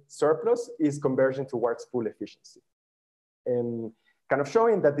estimated surplus is converging towards full efficiency. Kind of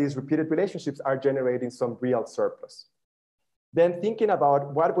showing that these repeated relationships are generating some real surplus. Then thinking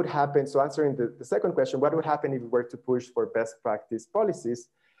about what would happen, so answering the second question, what would happen if we were to push for best practice policies?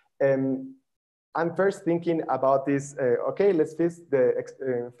 I'm first thinking about this, okay, let's fix the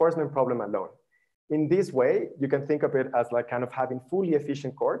enforcement problem alone. In this way, you can think of it as like kind of having fully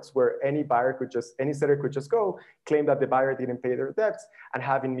efficient courts where any seller could just go claim that the buyer didn't pay their debts and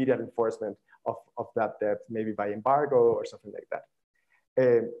have immediate enforcement of that debt, maybe by embargo or something like that.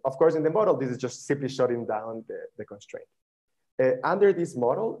 Of course, in the model, this is just simply shutting down the constraint. Under this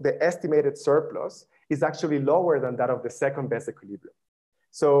model, the estimated surplus is actually lower than that of the second best equilibrium.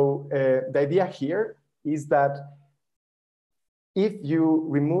 So the idea here is that if you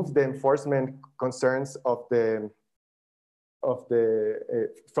remove the enforcement concerns of from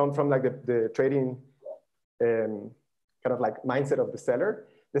like the trading kind of like mindset of the seller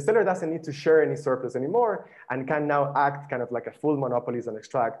doesn't need to share any surplus anymore and can now act kind of like a full monopolist and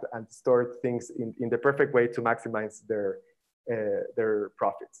extract and store things in the perfect way to maximize their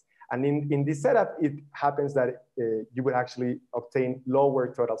profits. And in this setup, it happens that you would actually obtain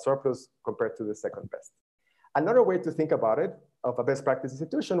lower total surplus compared to the second best. Another way to think about it of a best practice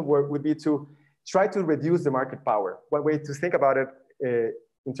institution would be to try to reduce the market power. One way to think about it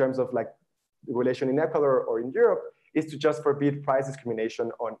in terms of like the relation in Ecuador or in Europe is to just forbid price discrimination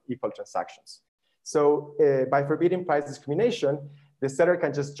on equal transactions. So by forbidding price discrimination, the seller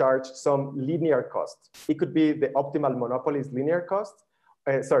can just charge some linear cost. It could be the optimal monopolist linear cost,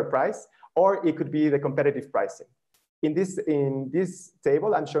 price, or it could be the competitive pricing. In this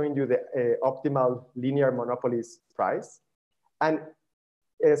table, I'm showing you the optimal linear monopolist price. And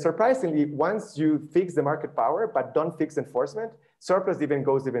surprisingly, once you fix the market power, but don't fix enforcement, surplus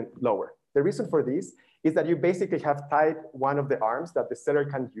goes even lower. The reason for this is that you basically have tied one of the arms that the seller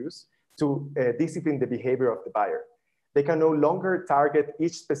can use to discipline the behavior of the buyer. They can no longer target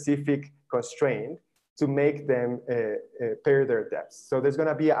each specific constraint to make them pay their debts. So there's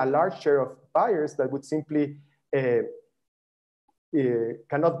gonna be a large share of buyers that would simply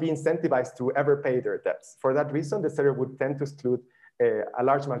cannot be incentivized to ever pay their debts. For that reason, the seller would tend to exclude a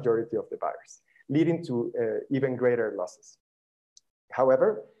large majority of the buyers, leading to even greater losses.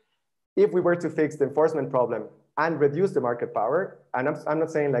 However, if we were to fix the enforcement problem and reduce the market power, and I'm not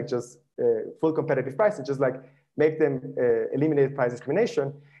saying like just full competitive pricing, just like make them eliminate price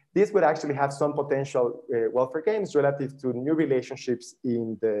discrimination, this would actually have some potential welfare gains relative to new relationships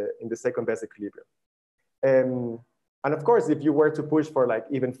in the second best equilibrium. And of course, if you were to push for like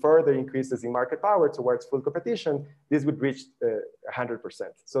even further increases in market power towards full competition, this would reach 100%.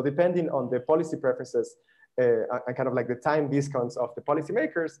 So depending on the policy preferences and kind of like the time discounts of the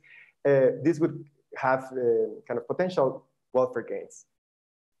policymakers, this would have kind of potential welfare gains.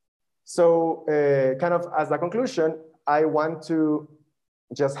 So kind of as a conclusion, I want to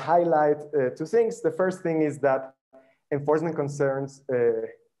just highlight two things. The first thing is that enforcement concerns,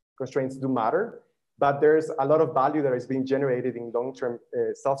 constraints do matter, but there's a lot of value that is being generated in long-term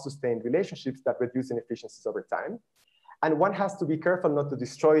self-sustained relationships that reduce inefficiencies over time. And one has to be careful not to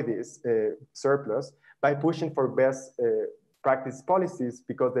destroy this surplus by pushing for best practice policies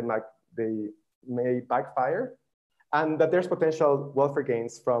because they may backfire, and that there's potential welfare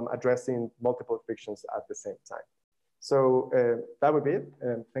gains from addressing multiple frictions at the same time. So that would be it.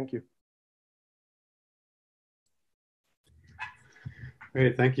 Thank you.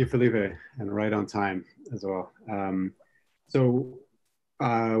 Great, thank you, Felipe, and right on time as well. So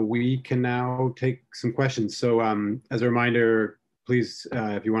we can now take some questions. So as a reminder, please,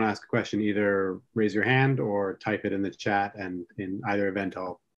 if you want to ask a question, either raise your hand or type it in the chat, and in either event,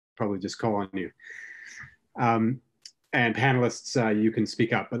 I'll probably just call on you. And panelists, you can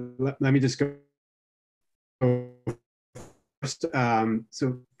speak up, but let me just go first.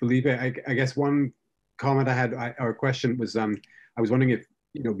 So Felipe, I guess one comment I had, or question was, I was wondering if,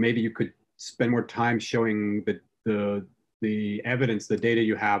 maybe you could spend more time showing the evidence, the data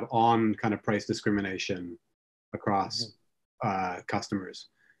you have on kind of price discrimination across customers.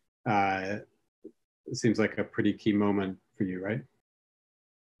 It seems like a pretty key moment for you, right?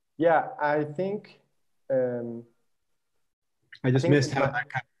 Yeah, I think. I missed how that.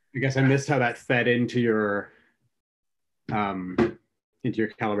 I guess I missed how that fed into your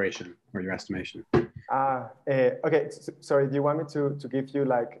calibration or your estimation. Okay. Sorry. Do you want me to give you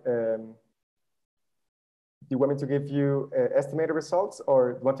like? Do you want me to give you estimated results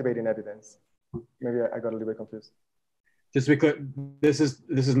or motivating evidence? Maybe I got a little bit confused. Just to be clear, this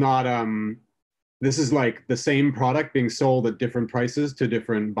is not this is like the same product being sold at different prices to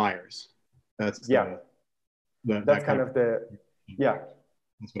different buyers. That's that's kind of the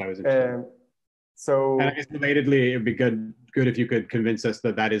That's what I was interested in. So, and I guess relatedly, it'd be good if you could convince us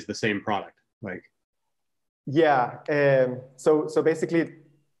that that is the same product. Like, yeah. So basically,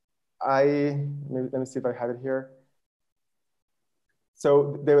 let me see if I have it here.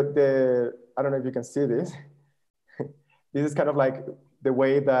 So I don't know if you can see this. This is kind of like the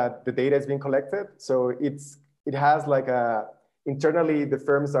way that the data is being collected. So it has like internally the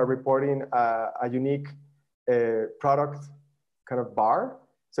firms are reporting a unique product kind of bar.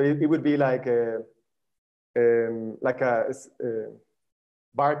 So it would be like a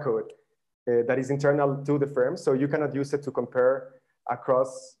barcode that is internal to the firm. So you cannot use it to compare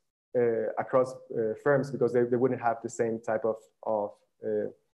across firms because they wouldn't have the same type of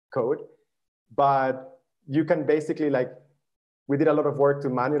code. But you can basically, like, we did a lot of work to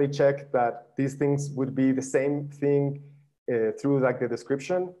manually check that these things would be the same thing through like the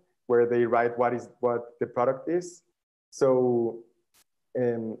description where they write what the product is. So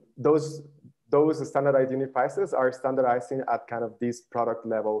those standardized unit prices are standardizing at kind of this product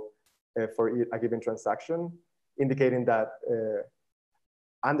level for a given transaction, indicating that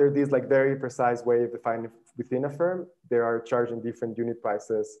under this like very precise way of defining within a firm, they are charging different unit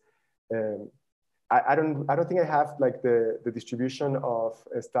prices. I don't think I have like the distribution of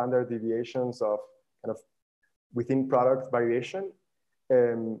standard deviations of kind of within product variation,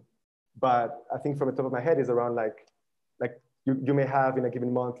 but I think from the top of my head is around like you may have in a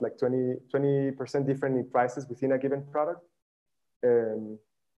given month like 20% different in prices within a given product,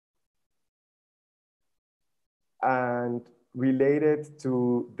 and related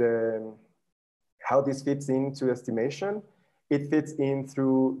to how this fits into estimation, it fits in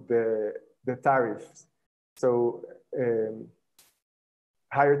through the tariffs. So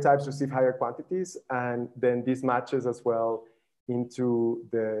higher types receive higher quantities, and then this matches as well into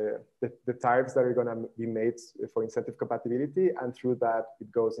the tariffs that are going to be made for incentive compatibility, and through that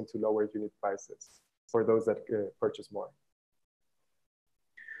it goes into lower unit prices for those that purchase more.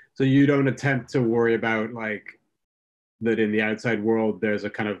 So you don't attempt to worry about like that in the outside world there's a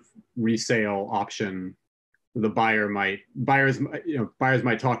kind of resale option. The buyers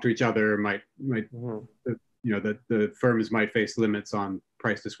might talk to each other, the firms might face limits on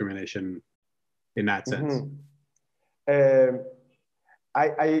price discrimination in that sense.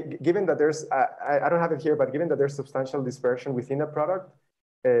 Given that there's, I don't have it here, but given that there's substantial dispersion within a product,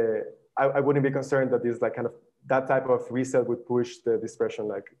 I wouldn't be concerned that this like kind of that type of resale would push the dispersion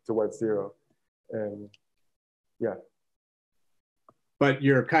like towards zero. Yeah. But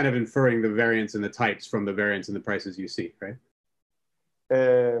you're kind of inferring the variance in the types from the variance in the prices you see, right?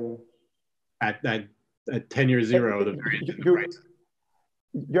 At 10-year zero, the variance in the price.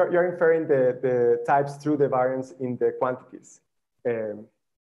 You're inferring the types through the variance in the quantities.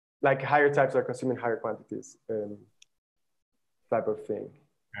 Like higher types are consuming higher quantities, type of thing.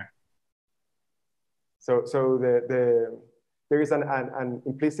 Okay. So there is an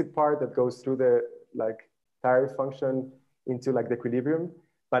implicit part that goes through the like tariff function into like the equilibrium,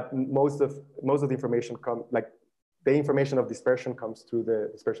 but most of the information the information of dispersion comes through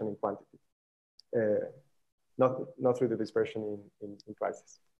the dispersion in quantity, not through the dispersion in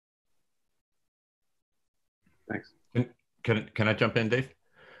prices. Thanks. Can I jump in, Dave?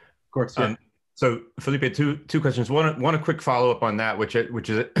 Of course. Yeah. So Felipe, two questions. One a quick follow up on that, which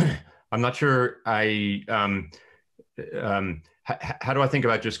is I'm not sure how do I think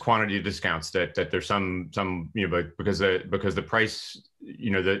about just quantity discounts that there's some because the price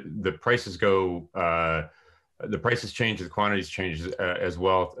the prices go the prices change, the quantities change as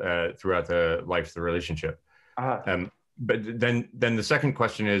well throughout the life of the relationship. But then the second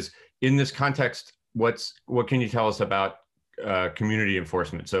question is, in this context, what can you tell us about community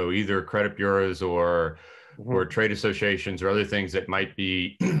enforcement? So either credit bureaus or trade associations or other things that might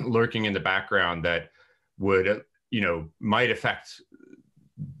be lurking in the background that would, might affect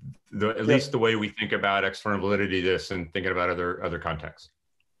at least the way we think about external validity and thinking about other contexts.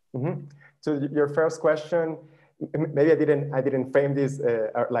 So your first question, maybe I didn't frame this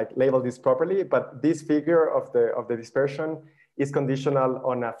or like label this properly, but this figure of the dispersion is conditional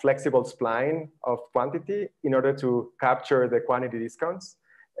on a flexible spline of quantity in order to capture the quantity discounts.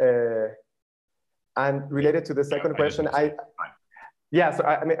 And related to the second question, so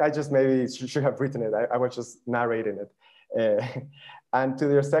I just maybe should have written it. I was just narrating it. And to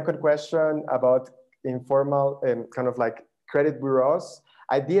your second question about informal kind of like credit bureaus,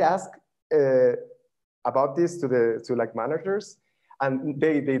 I did ask about this to like managers, and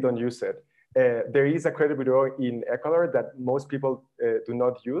they don't use it. There is a credit bureau in Ecuador that most people do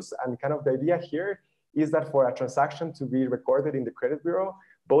not use, and kind of the idea here is that for a transaction to be recorded in the credit bureau,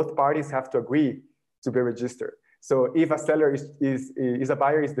 both parties have to agree to be registered. So if a seller is a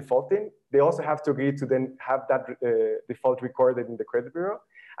buyer is defaulting, they also have to agree to then have that default recorded in the credit bureau.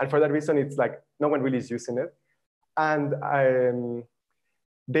 And for that reason, it's like no one really is using it. And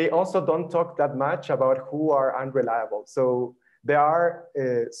they also don't talk that much about who are unreliable. So there are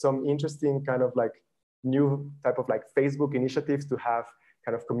some interesting kind of like new type of like Facebook initiatives to have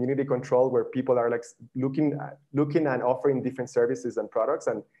kind of community control where people are like looking and offering different services and products,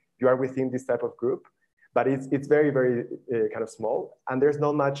 and you are within this type of group. But it's very, very kind of small, and there's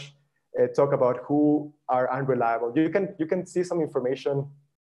not much talk about who are unreliable. You can see some information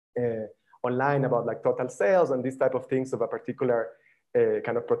online about like total sales and these type of things of a particular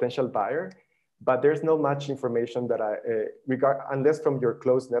kind of potential buyer, but there's not much information that unless from your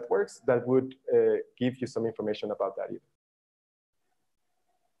closed networks that would give you some information about that either.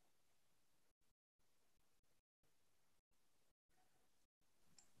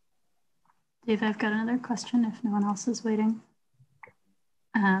 Dave, I've got another question if no one else is waiting.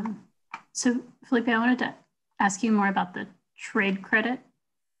 So Felipe, I wanted to ask you more about the trade credit.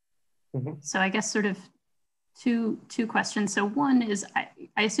 So I guess sort of two questions. So one is,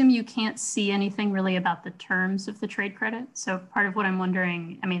 I assume you can't see anything really about the terms of the trade credit. So part of what I'm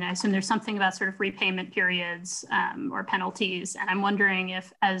wondering, I mean, I assume there's something about sort of repayment periods or penalties. And I'm wondering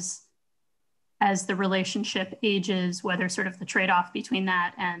if as the relationship ages, whether sort of the trade-off between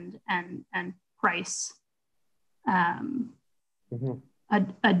that and price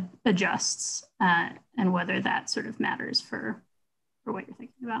adjusts, and whether that sort of matters for what you're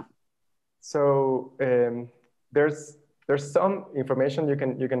thinking about. So there's some information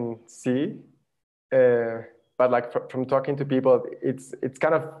you can see, but like from talking to people, it's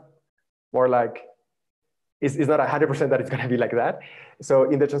kind of more like it's not 100% that it's going to be like that. So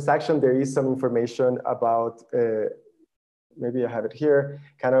in the transaction, there is some information about, maybe I have it here,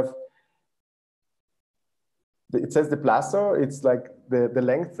 kind of, it says the plazo, it's like the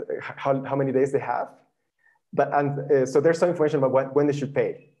length, how many days they have. So there's some information about when they should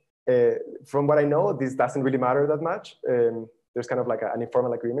pay. From what I know, this doesn't really matter that much. There's kind of like an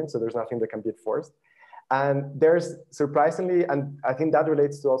informal agreement, so there's nothing that can be enforced. And there's surprisingly, and I think that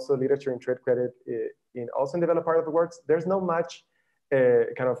relates to also literature in trade credit also in developed part of the world, there's not much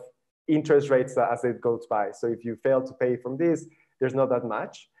kind of interest rates as it goes by. So if you fail to pay from this, there's not that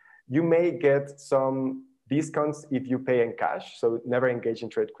much. You may get some discounts if you pay in cash, so never engage in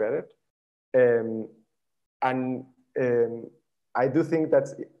trade credit. I do think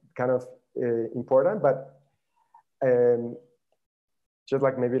that's kind of important, but just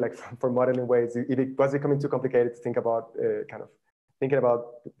like maybe like for modeling ways, it was becoming too complicated to think about kind of thinking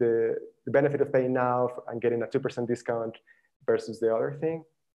about the benefit of paying now and getting a 2% discount versus the other thing.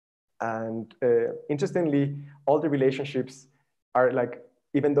 And interestingly, all the relationships are like,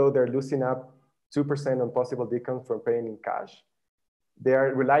 even though they're losing up 2% on possible discount from paying in cash, they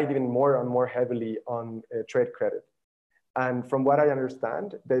are relying even more and more heavily on trade credit. And from what I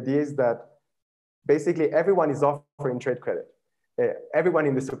understand, the idea is that basically everyone is offering trade credit. Everyone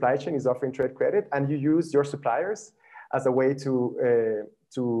in the supply chain is offering trade credit, and you use your suppliers as a way to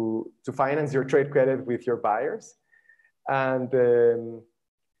finance your trade credit with your buyers. And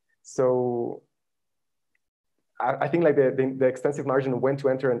so I think like the extensive margin of when to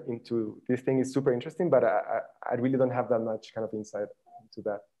enter into this thing is super interesting, but I really don't have that much kind of insight into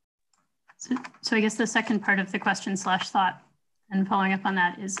that. So I guess the second part of the question / thought, and following up on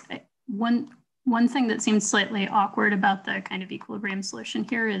that, is one One thing that seems slightly awkward about the kind of equilibrium solution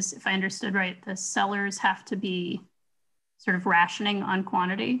here is, if I understood right, the sellers have to be sort of rationing on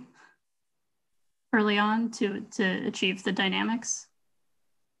quantity early on to achieve the dynamics.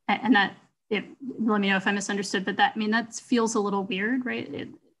 And that, let me know if I misunderstood, but that, I mean, that feels a little weird, right?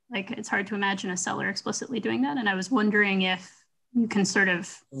 Like, it's hard to imagine a seller explicitly doing that. And I was wondering if you can sort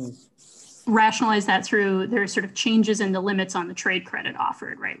of rationalize that through there are sort of changes in the limits on the trade credit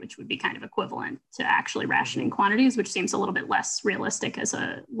offered, right? Which would be kind of equivalent to actually rationing quantities, which seems a little bit less realistic as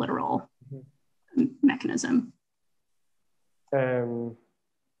a literal mechanism.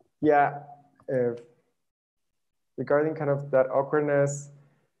 Yeah, regarding kind of that awkwardness,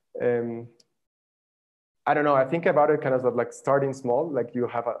 I don't know, I think about it kind of like starting small, like you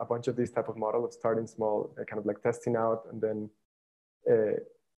have a bunch of these type of model of starting small, kind of like testing out, and then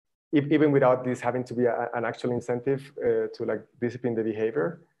even without this having to be an actual incentive to like discipline the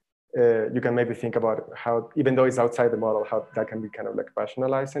behavior, you can maybe think about how, even though it's outside the model, how that can be kind of like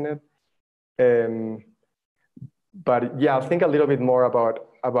rationalizing it. But yeah, I'll think a little bit more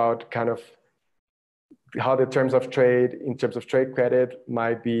about kind of how the terms of trade, in terms of trade credit,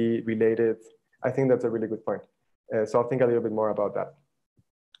 might be related. I think that's a really good point. So I'll think a little bit more about that.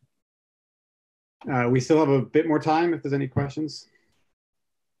 We still have a bit more time if there's any questions.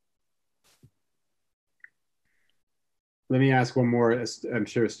 Let me ask one more. I'm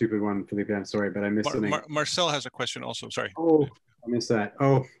sure a stupid one, Felipe. I'm sorry, but I missed something. Marcel has a question also. Sorry. Oh, I missed that.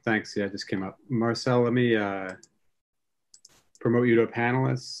 Oh, thanks. Yeah, it just came up. Marcel, let me promote you to a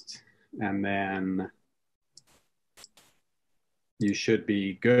panelist, and then you should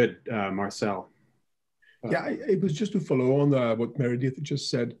be good, Marcel. Yeah, it was just to follow on what Meredith just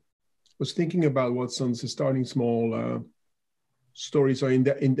said. I was thinking about what some starting small stories. So in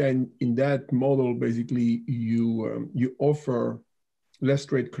that model, basically you offer less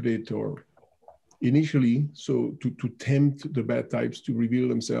trade credit or initially, so to tempt the bad types to reveal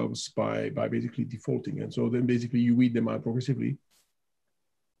themselves by basically defaulting, and so then basically you weed them out progressively.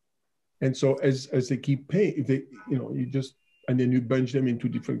 And so as they keep paying, if they you just, and then you bunch them into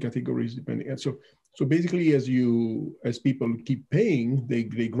different categories depending. And so basically as people keep paying,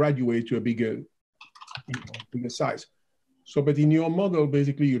 they graduate to a bigger size. So, but in your model,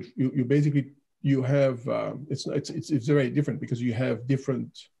 basically you have it's very different because you have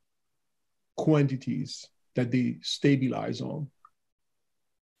different quantities that they stabilize on,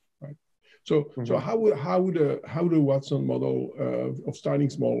 right? So how would the Watson model of starting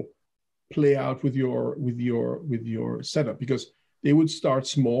small play out with your setup? Because they would start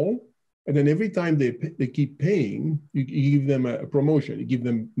small, and then every time they keep paying, you give them a promotion. You give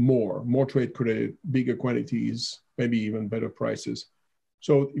them more trade credit, bigger quantities, maybe even better prices.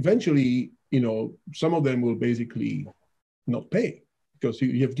 So eventually, some of them will basically not pay because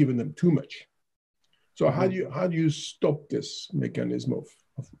you have given them too much. So how do you stop this mechanism of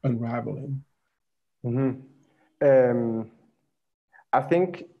unraveling? I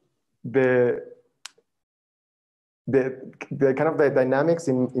think the kind of the dynamics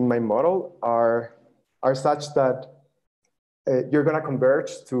in my model are such that you're going to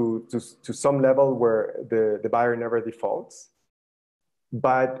converge to some level where the buyer never defaults.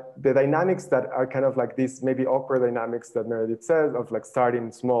 But the dynamics that are kind of like these maybe awkward dynamics that Meredith says of like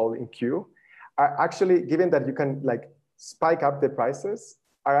starting small in Q are actually, given that you can like spike up the prices,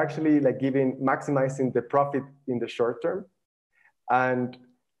 are actually like maximizing the profit in the short term. And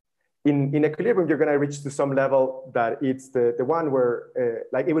in equilibrium, you're going to reach to some level that it's the one where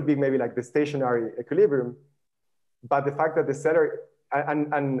like it would be maybe like the stationary equilibrium. But the fact that the seller,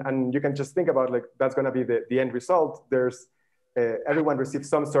 and you can just think about like that's going to be the end result. There's everyone receives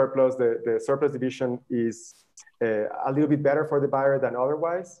some surplus. The surplus division is a little bit better for the buyer than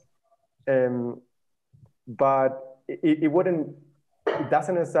otherwise. But it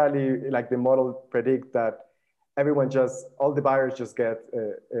doesn't necessarily like the model predict that all the buyers just get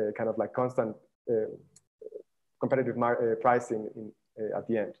kind of like constant competitive pricing at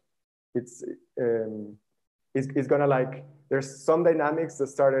the end. It's gonna like, there's some dynamics that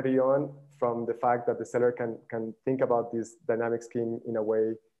start early on from the fact that the seller can think about this dynamic scheme in a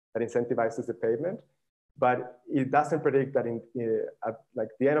way that incentivizes the payment, but it doesn't predict that at like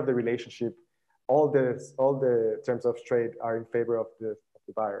the end of the relationship, all the terms of trade are in favor of the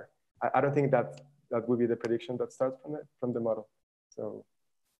buyer. I don't think that would be the prediction that starts from the model. So,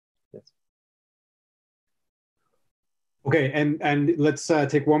 yes. Okay, and let's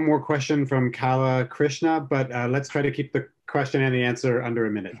take one more question from Kala Krishna, but let's try to keep the question and the answer under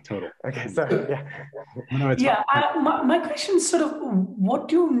a minute total. Okay, sorry, yeah. My question is sort of, what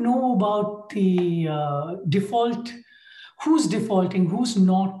do you know about the default, who's defaulting, who's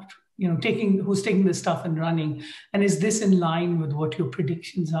not who's taking this stuff and running? And is this in line with what your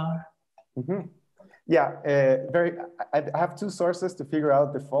predictions are? Mm-hmm. Yeah, I have two sources to figure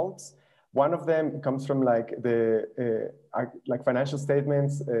out the faults. One of them comes from like like financial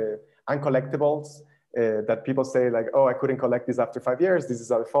statements, uncollectibles, that people say like, oh, I couldn't collect this after 5 years, this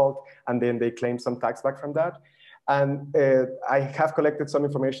is our fault. And then they claim some tax back from that. And I have collected some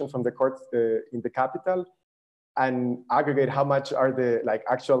information from the court in the capital and aggregate how much are the like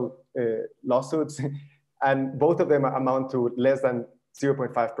actual lawsuits. And both of them amount to less than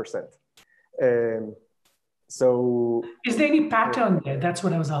 0.5%. So is there any pattern there? That's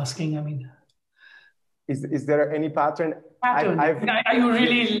what I was asking. I mean, is there any pattern? Are you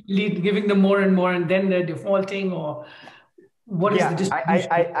really giving them more and more and then they're defaulting, or what is the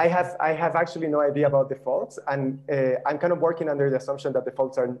distribution? I have actually no idea about defaults, and I'm kind of working under the assumption that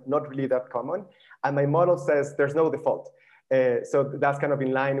defaults are not really that common, and my model says there's no default. So that's kind of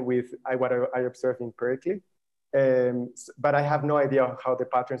in line with what I observed in Berkeley. But I have no idea how the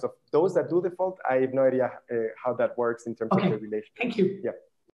patterns of those that do default, I have no idea how that works in terms of the relation. Thank you. Yeah,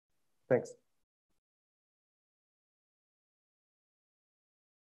 thanks.